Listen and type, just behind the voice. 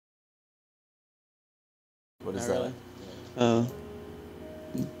What is Not that?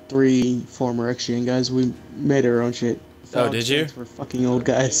 really. 3 former exchange guys. We made our own shit. Oh, did you? We're fucking old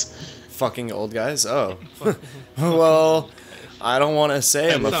guys. Fucking old guys? Oh. Well, I don't want to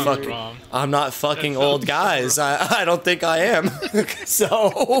say I'm a fucking... Wrong. I'm not fucking old guys. I don't think I am.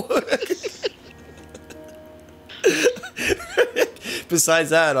 So... Besides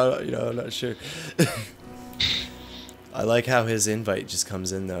that, I'm not sure. I like how his invite just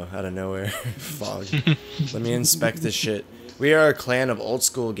comes in, though, out of nowhere. Fog. Let me inspect this shit. We are a clan of old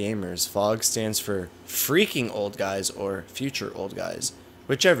school gamers. Fog stands for freaking old guys or future old guys.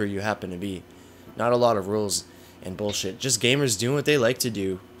 Whichever you happen to be. Not a lot of rules and bullshit. Just gamers doing what they like to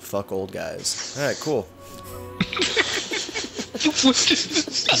do. Fuck old guys. Alright, cool.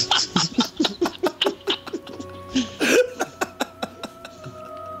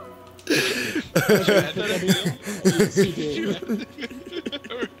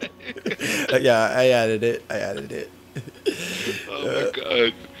 Yeah, I added it. Oh my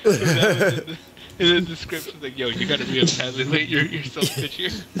god. In the description, like, yo, you gotta reevaluate your self-picture.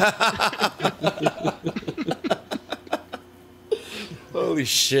 Holy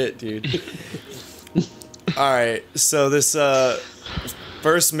shit, dude. Alright, so this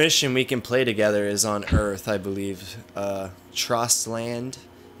first mission we can play together is on Earth, I believe. Trostland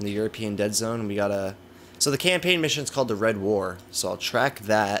in the European Dead Zone. We gotta... So the campaign mission is called the Red War, so I'll track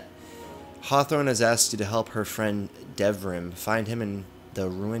that. Hawthorne has asked you to help her friend Devrim find him in the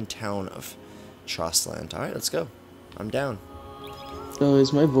ruined town of Trostland. Alright, let's go. I'm down. So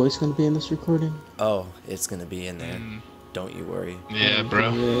is my voice gonna be in this recording? Oh, it's gonna be in there. Don't you worry. Yeah,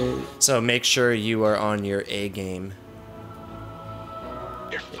 bro. Yeah. So make sure you are on your A game.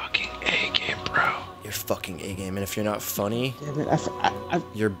 Your fucking A game, bro. Your fucking A game. And if you're not funny, Damn it, I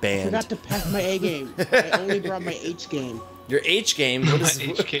you're banned. forgot to pack my A game. I only brought my H game. Your H game? What is,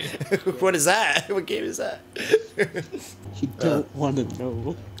 H game. what is that? What game is that? You don't want to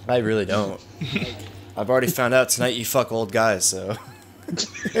know. I really don't. I've already found out tonight you fuck old guys, so...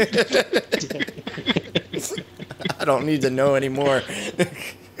 I don't need to know anymore.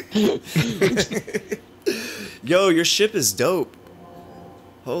 Yo, your ship is dope.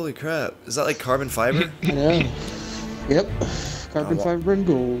 Holy crap. Is that like carbon fiber? I know. Yep. Carbon fiber and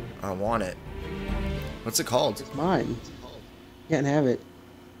gold. I want it. What's it called? It's mine. Can't have it.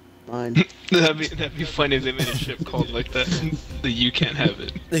 Mine. That'd be funny if they made a ship called like that. The you can't have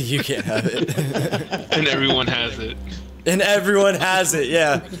it. You can't have it. And everyone has it. And everyone has it,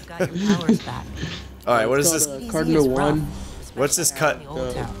 yeah. Alright, what is this? Cardinal 1. What's this cut?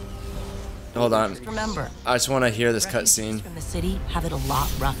 Hold on. Remember, I just want to hear this cutscene. from the city have it a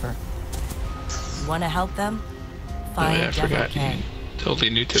lot rougher. You want to help them? Oh Find yeah, I forgot. K. Totally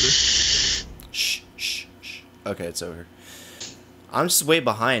new to this. Shh, shh, shh. Okay, it's over. I'm just way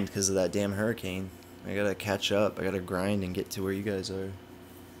behind because of that damn hurricane. I gotta catch up. I gotta grind and get to where you guys are.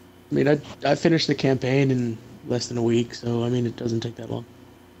 I mean, I finished the campaign in less than a week, so I mean, it doesn't take that long.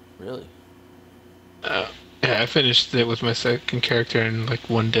 Really? Yeah, I finished it with my second character in like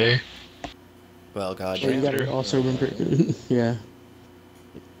one day. Well, god But you damn. gotta also remember, yeah.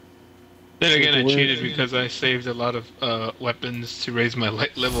 Then again, I cheated because I saved a lot of weapons to raise my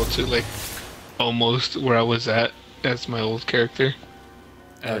light level to like almost where I was at as my old character.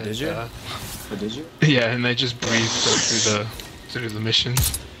 Oh, did you? Oh, did you? Yeah, and I just breezed through the mission.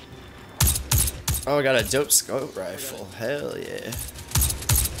 Oh, I got a dope scope rifle. Hell yeah.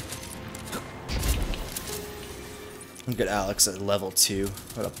 Look at Alex at level 2.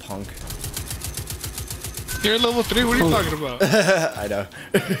 What a punk. You're level 3. What are you talking about? I know.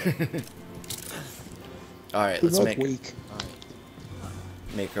 Alright, let's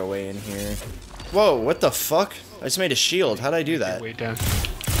make our way in here. Whoa, what the fuck? I just made a shield. How'd I do that? Wait down.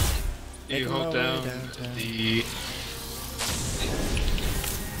 You hold down the...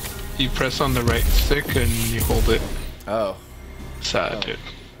 You press on the right stick and you hold it. Oh. Sad, dude.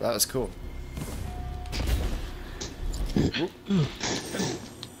 That was cool.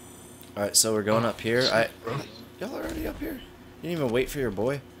 Alright, so we're going up here. Y'all already up here? You didn't even wait for your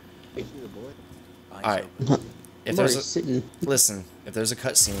boy? Alright. If there's a... Listen, if there's a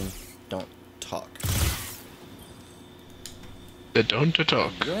cutscene, don't talk. Don't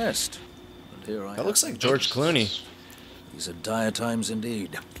talk. Dressed. And here I That looks like George Clooney. These are dire times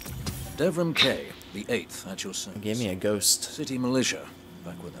indeed. Devrim K, the 8th at your service. Give me a ghost. City militia,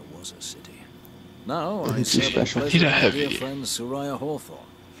 back when there was a city. Now I He's serve the special. pleasure of my Heavy. dear friend Soraya Hawthorne.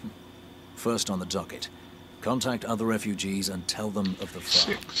 First on the docket, contact other refugees and tell them of the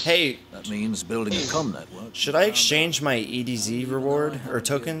fire. Hey, That means building a comm network. should I exchange my EDZ reward or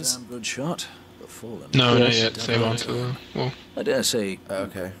tokens? Damn good shot. The fallen. No, not Yes. yet. Save on to the... Well, I dare say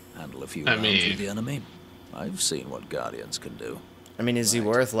Okay. handle a few I rounds mean- with the enemy. I've seen what Guardians can do. I mean, is he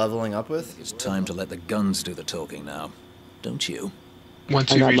worth leveling up with? It's time to let the guns do the talking now. Don't you?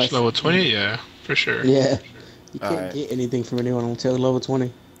 Once you reach level 20, yeah, for sure. Yeah. You can't Alright. get anything from anyone until level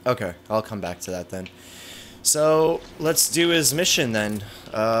 20. Okay, I'll come back to that then. So, let's do his mission then.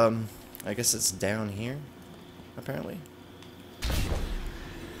 I guess it's down here, apparently.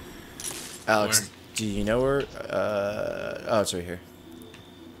 Alex, Where? do you know where? Oh, it's right here.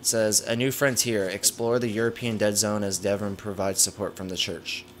 It says, a new frontier. Explore the European Dead Zone as Devon provides support from the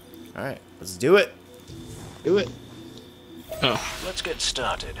church. Alright, let's do it. Do it. Oh, Let's get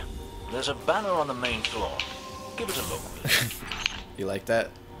started. There's a banner on the main floor. Give it a look. You like that?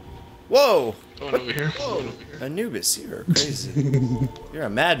 Whoa! going over here. Whoa! Anubis, you're crazy. You're a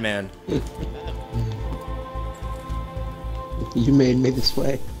madman. You made me this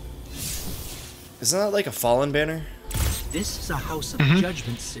way. Isn't that like a fallen banner? This is a house of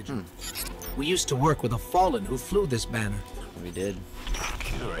judgment sigil. We used to work with a fallen who flew this banner. We did.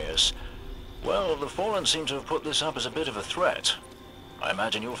 Curious. Well, the Fallen seem to have put this up as a bit of a threat. I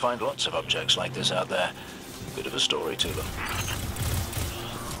imagine you'll find lots of objects like this out there. Bit of a story to them.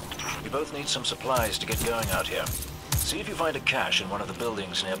 You both need some supplies to get going out here. See if you find a cache in one of the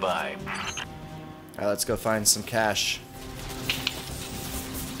buildings nearby. Alright, let's go find some cash.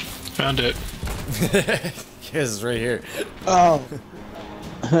 Found it. Yes, it's right here. Oh.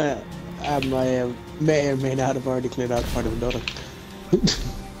 I may or may not have already cleared out part of the building.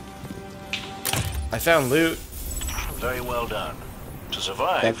 I found loot. Very well done. To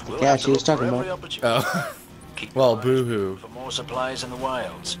survive, That's the we'll cache have to he was look talking for about. every opportunity. Oh. Keep Well, your eyes boo-hoo. peeled for more supplies in the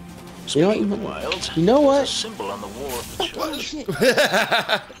wilds. You know what, Speaking of the wilds, you know there's what? a symbol on the wall of the church.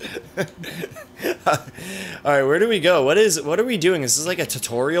 Alright, where do we go? What are we doing? Is this like a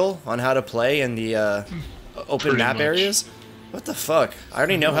tutorial on how to play in the open Pretty map much. areas? What the fuck? I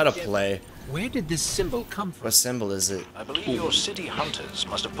already know how to play. Where did this symbol come from? What symbol is it? I believe your city hunters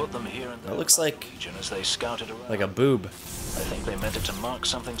must have put them here in the That looks like region as they scouted around. a boob. I think they meant it to mark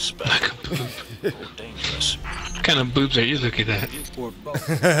something special or dangerous. What kind of boobs are you looking at? Or both.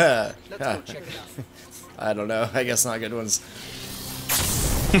 Let's go check it out. I don't know. I guess not good ones.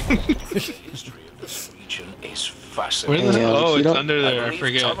 The history of this region is fascinating. Where the Hey, hell? Alex, Oh, you it's don't- under there. I believe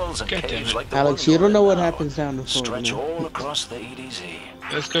forget. tunnels and God damn caves it. like the Alex, ones you you're don't know in what now happens down the floor. stretch man. all across the EDZ.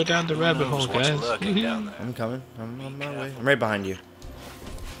 Let's go down the rabbit hole, Who knows what's guys. lurking down there? I'm coming. I'm on my way. I'm right behind you.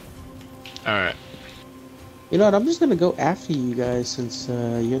 Alright. You know what? I'm just gonna go after you guys since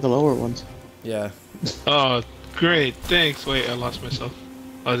you're the lower ones. Yeah. Oh, great. Thanks. Wait, I lost myself.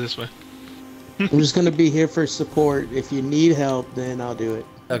 Oh, this way. I'm just gonna be here for support. If you need help, then I'll do it.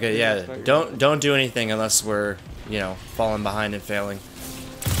 Okay, yeah. Don't do anything unless we're, falling behind and failing.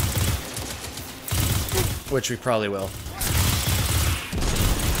 Which we probably will.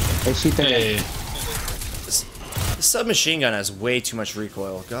 Hey, shoot that guy. Hey. The submachine gun has way too much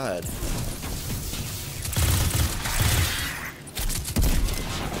recoil. God.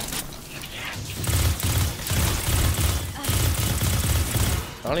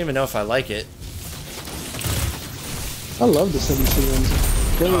 I don't even know if I like it. I love the submachine guns.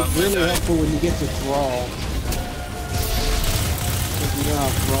 They're Oh, my really God. helpful when you get to Thrall. 'Cause you know how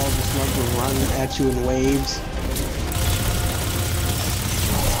Thrall just love to run at you in waves.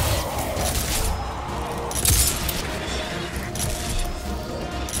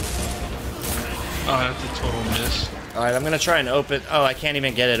 Oh, that's a total miss. Alright, I'm gonna try and open. Oh, I can't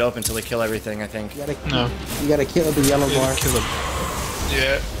even get it open till we kill everything, I think. No. You gotta kill the yellow bar. Kill him.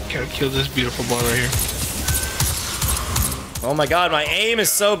 Yeah, gotta kill this beautiful ball right here. Oh my god, my aim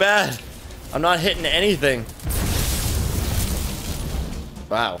is so bad. I'm not hitting anything.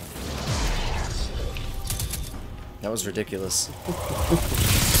 Wow. That was ridiculous.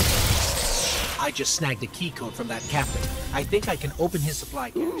 I just snagged a key code from that captain. I think I can open his supply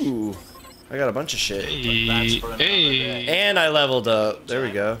cache. Ooh. I got a bunch of shit. Hey. Hey. And I leveled up. There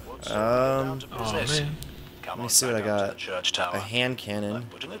we go. Oh, man. Let me see what I got. A hand cannon.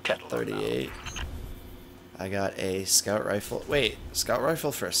 38. I got a scout rifle. Wait, scout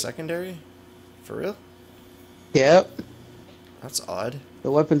rifle for a secondary? For real? Yep. That's odd.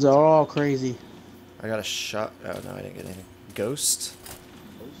 The weapons are all crazy. I got a shot. Oh, no, I didn't get anything. Ghost.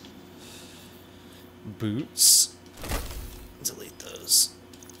 Boots. Delete those.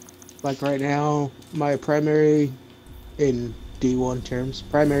 Like right now, my primary, in D1 terms,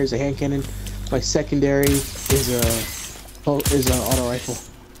 primary is a hand cannon. My secondary is a auto rifle.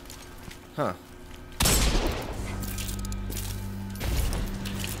 Huh.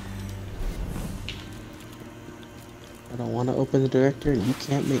 I don't want to open the director, and you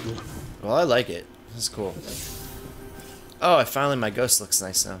can't make me. Well, I like it. This is cool. Oh, my ghost looks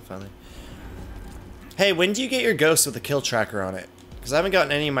nice now, finally. Hey, when do you get your ghost with a kill tracker on it? Because I haven't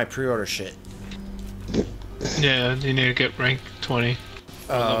gotten any of my pre-order shit. Yeah, you need to get rank 20.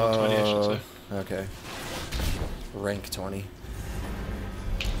 Or level 20, I should say. Okay. Rank 20.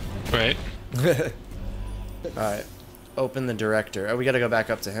 Right. Alright. Open the director. Oh, we gotta go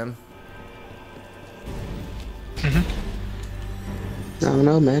back up to him? I don't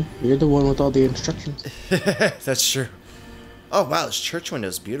know, man. You're the one with all the instructions. That's true. Oh, wow, this church window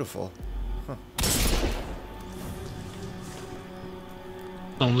is beautiful. Huh.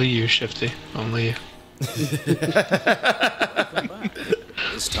 Only you, Shifty. Only you.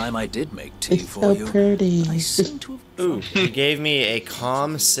 This time I did make tea It's for so you. pretty. I seem to have... Ooh, he gave me a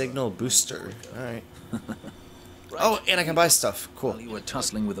comm signal booster. Alright. Oh, and I can buy stuff. Cool. While you were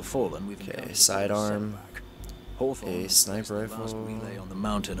tussling with the Fallen, we've Okay, encountered sidearm. Hawthorne A has sniper placed the last rifle. relay on the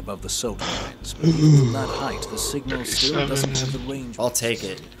mountain above the salt mines, but from that height, the signal still doesn't have the range. I'll take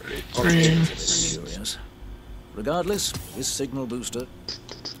it. Curious. Regardless, this signal booster.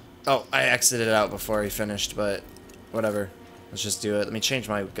 Oh, I exited out before he finished, but whatever. Let's just do it. Let me change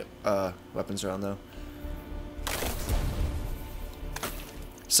my weapons around, though.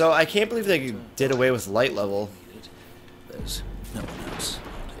 So, I can't believe they did away with light level. There's no one else.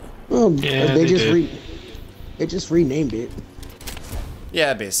 Well, Yeah, they they just did. they just renamed it.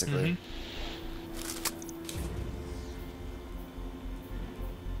 Yeah, basically.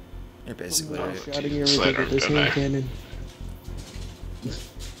 You're basically right. Shouting your Slider, with this don't I? hand cannon.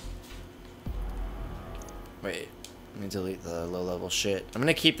 Wait, let me delete the low level shit. I'm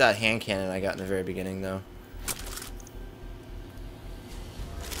gonna keep that hand cannon I got in the very beginning, though.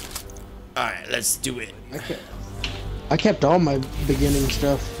 Alright, let's do it. I kept all my beginning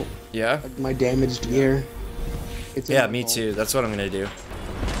stuff, Yeah? like my damaged gear. It's in Yeah, my me vault. too. That's what I'm gonna do.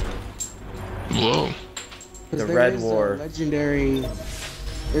 Whoa. 'Cause The there Red is a War. legendary.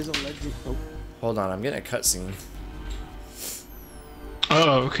 There's a legend. Oh, Hold on, I'm getting a cutscene.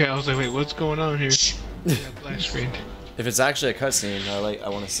 Oh, okay. I was like, wait, what's going on here? Yeah, black screen. If it's actually a cutscene, I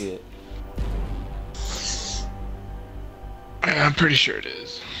want to see it. I'm pretty sure it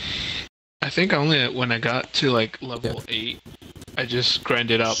is. I think only when I got to like level 8, I just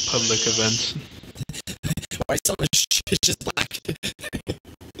grinded out public events. Why so much shit just black?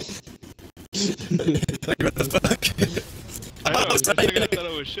 Like, what the fuck? I know, was I not even thought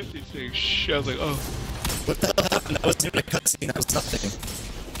it was Shifty saying shh. I was like, oh, What the hell happened? I was doing a cutscene, that was nothing.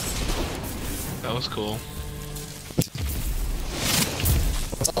 that was cool.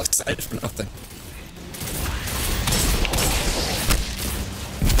 I was all excited for nothing.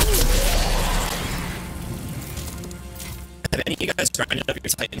 Have any of you guys grinded up your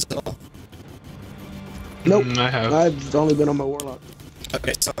Titans at all? nope. I have. I've only been on my warlock.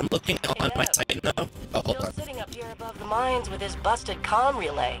 Okay, so I'm looking on my Titan now. Oh, hold Still on. sitting up here above the mines with his busted comm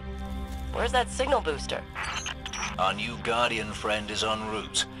relay. Where's that signal booster? Our new Guardian friend is en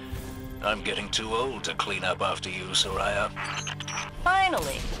route. I'm getting too old to clean up after you, Soraya.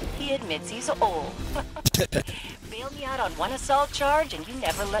 Finally, he admits he's old. Bailed me out on one assault charge and you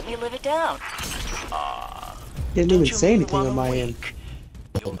never let me live it down. Didn't even say anything on my end.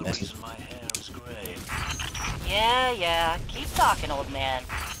 You're the reason my hair is gray. Yeah, keep talking, old man.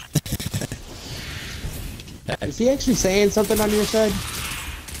 Is he actually saying something on your side?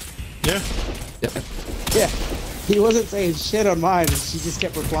 Yeah. Yeah. He wasn't saying shit on mine, and she just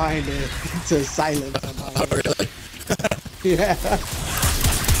kept replying to silence on mine. Oh, really? Yeah.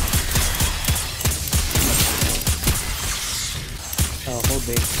 Oh, hold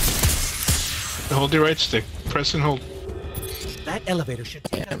me. Hold your right stick. Press and hold. That elevator should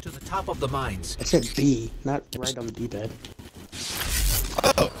take us to the top of the mines. I said B, not right on the D-pad.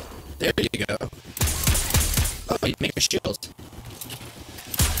 Oh, there you go. Oh, you make a shield.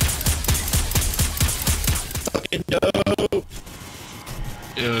 Fucking no!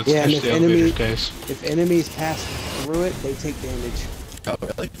 Yeah, it's Yeah, and push if the elevators, enemy- guys. If enemies pass through it, they take damage. Oh,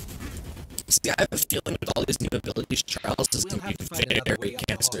 really? See, I have a feeling with all these new abilities, Charles is We'll going have to to be find another very way up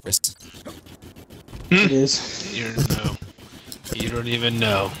the hall. cancerous. It is. You don't know. You don't even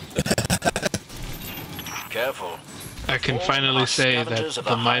know. Careful. I can All finally are say that scavengers the of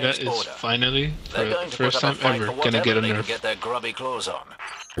the Mida highest is order. finally, for They're the going to first put up time a fight ever, for gonna get whatever a they can nerf. get their grubby claws on.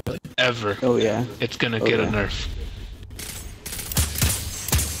 Ever. Oh, yeah. It's gonna Oh, get a yeah. nerf.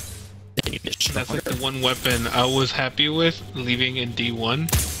 That's like the one weapon I was happy with leaving in D1.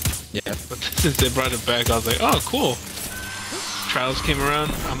 Yeah. But since they brought it back, I was like, oh, cool. Trials came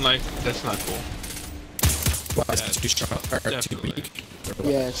around, I'm like, that's not cool. Why is it too strong? Or too Definitely. weak?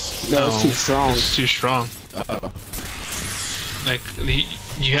 Yes. No, it's too strong. It's too strong. Uh-oh. Like,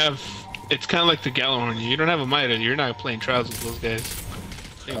 you have... It's kind of like the Gjallarhorn. You don't have a Mida, you're not playing Trials with those guys.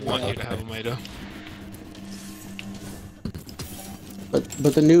 They want you to have a Mida.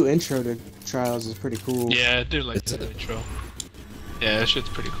 But the new intro to Trials is pretty cool. Yeah, I do like the intro. Yeah, that shit's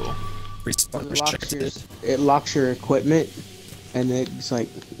pretty cool. It locks your equipment, and it's like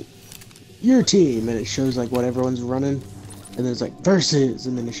your team, and it shows like what everyone's running, and then it's like versus,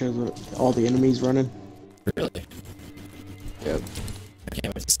 and then it shows what all the enemies running. Really? Yep. I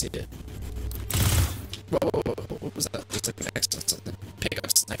can't wait to see it. Whoa, what was that? It's like an X or something. Pick up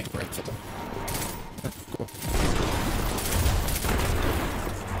sniper rifle. Cool.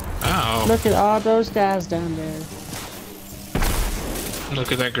 Ow. Look at all those guys down there.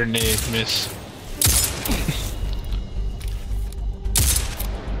 Look at that grenade, miss.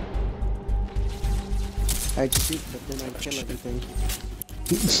 I shoot, but then I kill everything.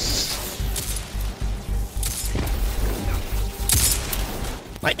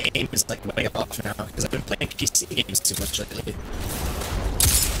 My aim is like way off now because I've been playing PC games too much lately.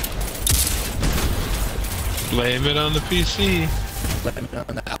 Blame it on the PC. Blame it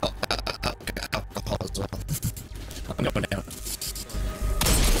on the alcohol as well. I'm going down.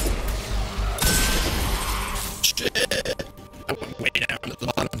 Shit! I went way down to the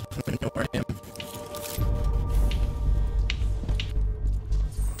bottom. I don't even know where I am.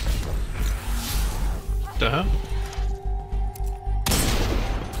 The hell?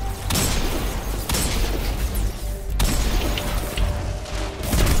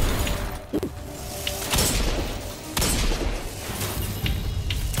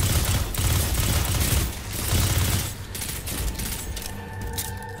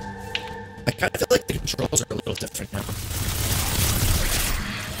 I kind of feel like the controls are a little different now.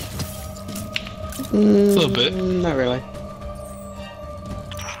 A little bit. Not really.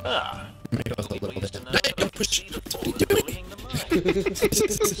 Ah, Maybe a little bit. Hey, don't push. What are you doing?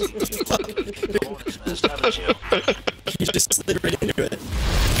 You just slid right into it.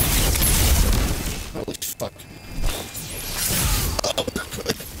 Holy fuck. Oh,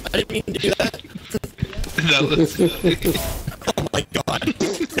 I didn't mean to do that. That was Oh my god.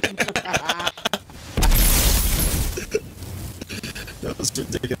 That was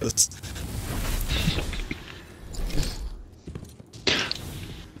ridiculous.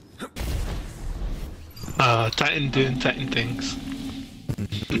 Titan doing Titan things.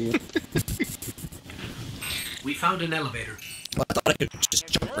 We found an elevator. Well, I thought I could just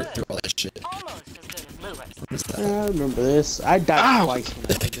jump right through all that shit. Almost as good as Lewis. What is that? I remember this. I died Ow! twice when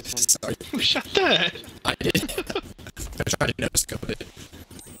I played this one. Sorry, Who shot that? I did. I tried to no-scope it.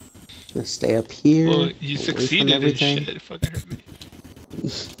 Gonna stay up here. Well, you away from succeeded and everything. shit. It fucking hurt me.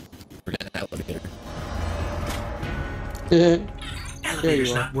 We're in an elevator. Elevator's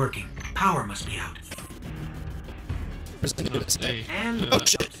you are. not working. Power must be out. Where's the newest Hey. And Oh,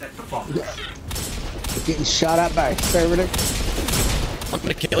 shit. set the fall. Getting shot at by a servitor. I'm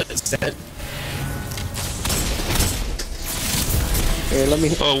gonna kill it instead. Here, let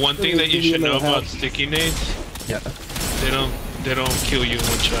me. Oh, one thing let that me you give should a know little about help. sticky nades, Yeah. they don't kill you in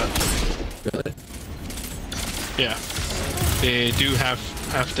one shot. Really? Yeah. They do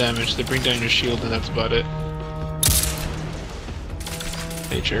half damage. They bring down your shield and that's about it.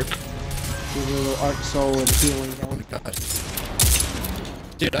 Hey jerk. Give you a little arc soul and healing Oh down. my god.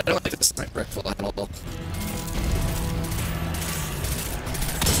 Dude, I don't like the sniper rifle at all.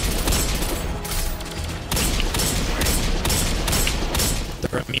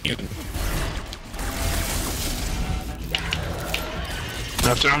 They're immune.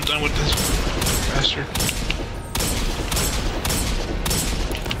 After I'm done with this bastard.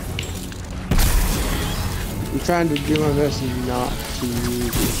 I'm trying to do my best not to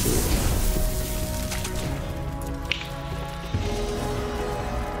use this shit.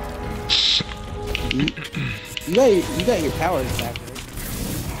 You got your powers back,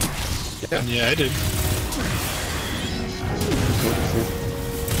 right? Yeah, I did.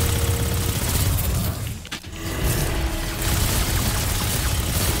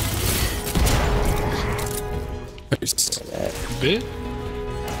 Bit?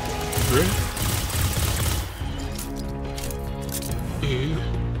 Really? Ooh.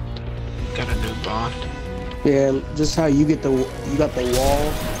 Got a new bond. Yeah, just how you got the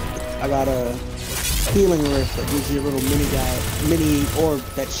wall. I got a healing rift that gives you a little mini orb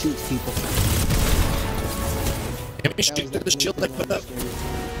that shoots people. Can we shoot through the shield I put up?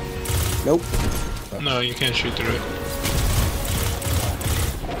 Nope. No, you can't shoot through it.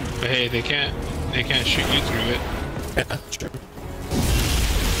 But hey, they can't shoot you through it. Yeah, true.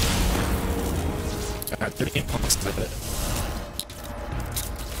 God, 13 pumps with it.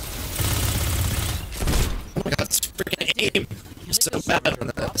 Oh my god, it's freaking aim! So bad on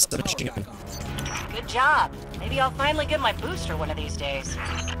that submachine gun. Good job. Maybe I'll finally get my booster one of these days.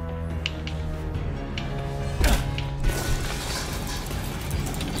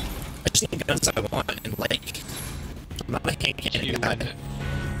 guns I want and like. I'm not a hand cannon guy.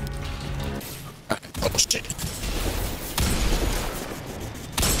 Oh shit.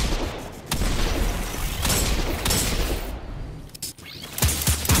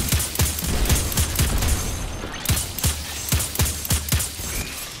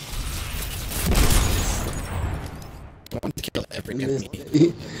 I want to kill every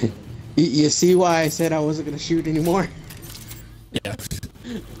enemy. You see why I said I wasn't gonna shoot anymore? Yeah.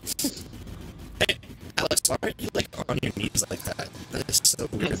 Hey, Alex, why aren't you like on your knees like that? That is so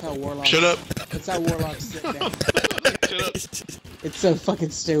weird. That's how Warlocks. Shut up. That's how Warlocks sit down. Shut up. It's so fucking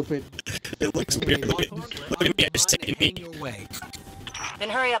stupid. It looks weird. Look at me, I just take me. Then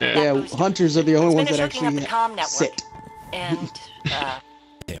hurry up. Yeah, hunters are the only ones that Finish hooking up actually the comm network. sit. And,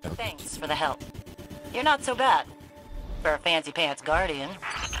 thanks for the help. You're not so bad. For a fancy pants guardian.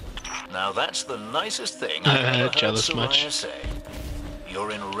 Now that's the nicest thing I've ever heard Jealous Soraya much. say.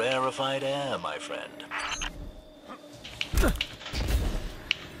 You're in rarefied air, my friend. God,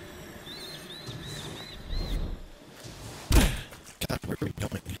 where are we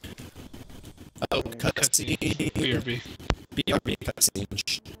going? Oh, cutscene. BRB. BRB cutscene.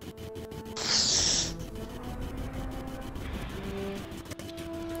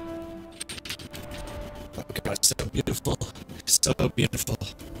 Oh god, so beautiful. So beautiful.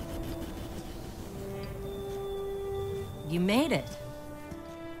 You made it.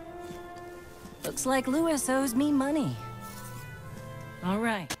 Looks like Lewis owes me money. All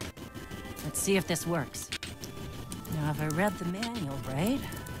right. Let's see if this works. Now, if I read the manual right,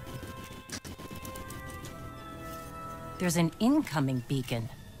 there's an incoming beacon.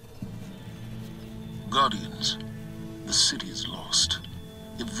 Guardians, the city is lost.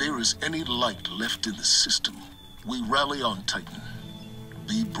 If there is any light left in the system, we rally on Titan.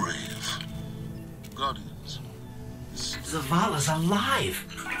 Be brave. Guardians. Zavala's alive.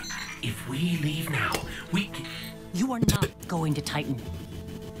 If we leave now, we can... You are not going to Titan.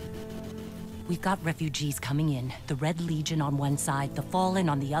 We've got refugees coming in. The Red Legion on one side, the Fallen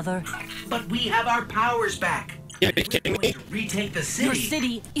on the other. But we have our powers back. Yeah, you're kidding me? To retake the city. Your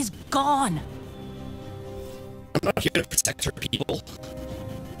city is gone. I'm not here to protect her people.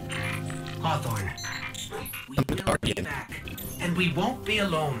 Hawthorne, we I'm the will be guardian. back, and we won't be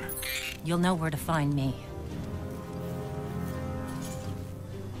alone. You'll know where to find me.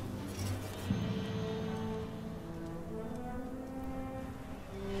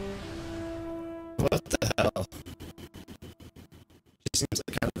 What the hell? She seems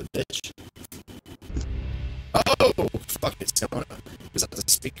like kind of a bitch. Oh, fuck, it's Simona. Was that the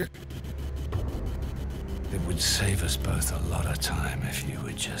speaker? It would save us both a lot of time if you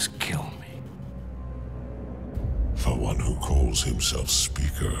would just kill me. For one who calls himself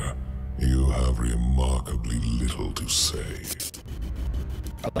Speaker, you have remarkably little to say.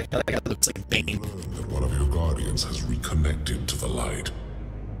 I like that guy looks like Bane. Learn that one of your guardians has reconnected to the light.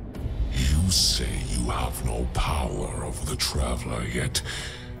 You say you have no power over the Traveler, yet...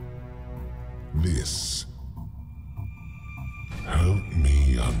 This... Help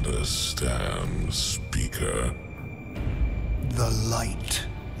me understand, Speaker. The light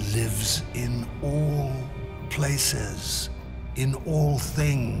lives in all places, in all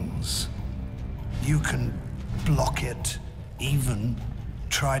things. You can block it, even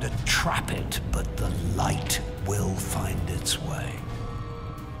try to trap it, but the light will find its way.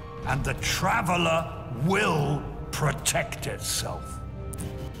 And the Traveler will protect itself.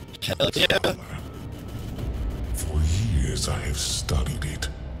 Hell yeah. For years I have studied it.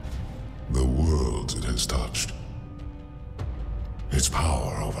 The worlds it has touched. Its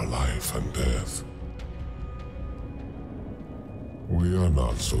power over life and death. We are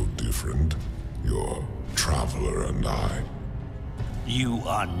not so different, your Traveler and I. You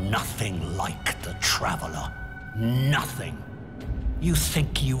are nothing like the Traveler. Nothing. You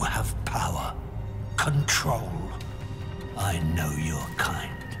think you have power, control. I know your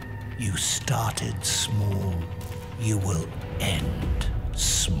kind. You started small. You will end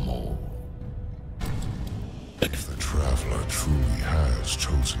small. If the Traveler truly has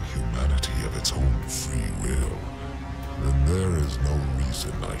chosen humanity of its own free will, then there is no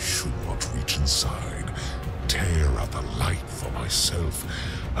reason I should not reach inside, tear at the light for myself,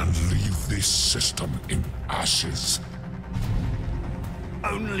 and leave this system in ashes.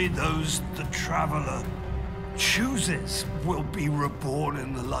 Only those the Traveler chooses will be reborn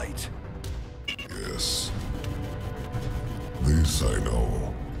in the light. Yes. This I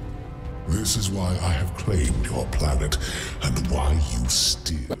know. This is why I have claimed your planet, and why you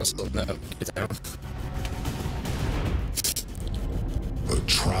still... Get down. The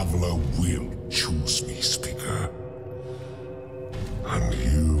Traveler will choose me, Speaker. And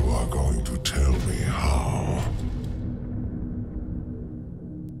you are going to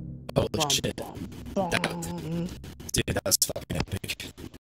shit. Dude, that was fucking